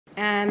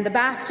And the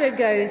BAFTA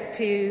goes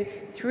to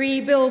 3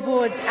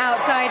 Billboards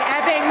Outside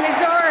Ebbing,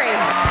 Missouri.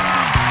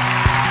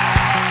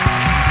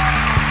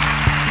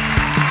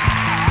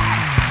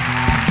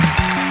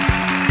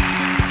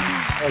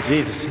 Oh,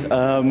 Jesus.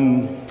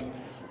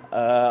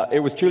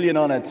 It was truly an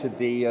honor to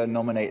be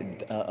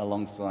nominated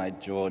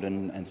alongside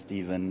Jordan and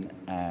Stephen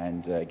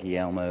and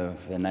Guillermo,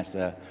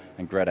 Vanessa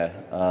and Greta.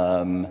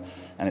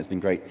 And it's been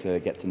great to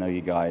get to know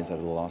you guys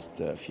over the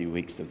last few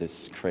weeks of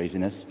this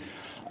craziness.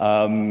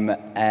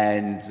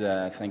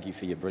 Thank you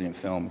for your brilliant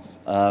films.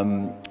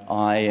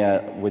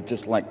 I would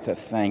just like to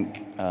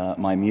thank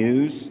my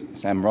muse,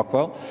 Sam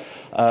Rockwell,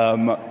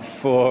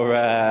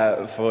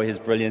 for his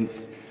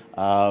brilliance.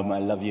 I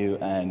love you,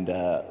 and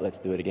let's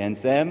do it again,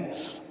 Sam.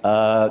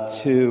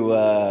 To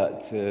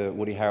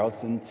Woody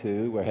Harrelson,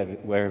 too,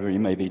 wherever you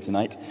may be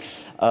tonight.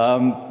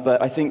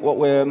 But I think what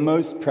we're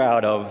most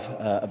proud of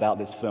about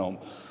this film,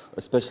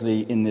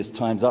 especially in this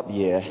Time's Up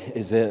year,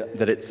 is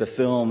that it's a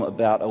film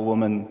about a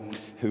woman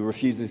who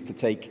refuses to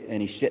take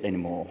any shit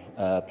anymore,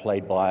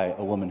 played by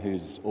a woman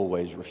who's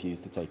always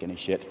refused to take any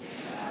shit.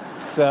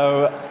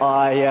 So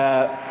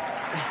I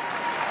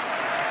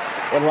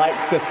would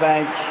like to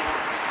thank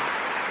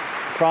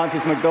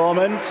Frances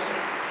McDormand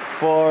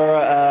for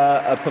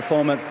a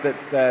performance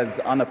that's as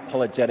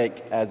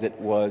unapologetic as it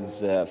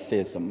was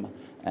fearsome.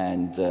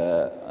 And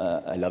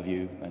I love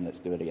you, and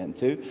let's do it again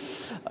too.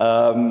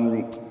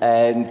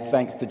 And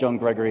thanks to John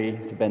Gregory,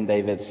 to Ben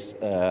Davis,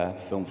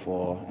 Film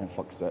 4, and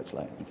Fox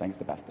Searchlight. And thanks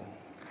to BAFTA.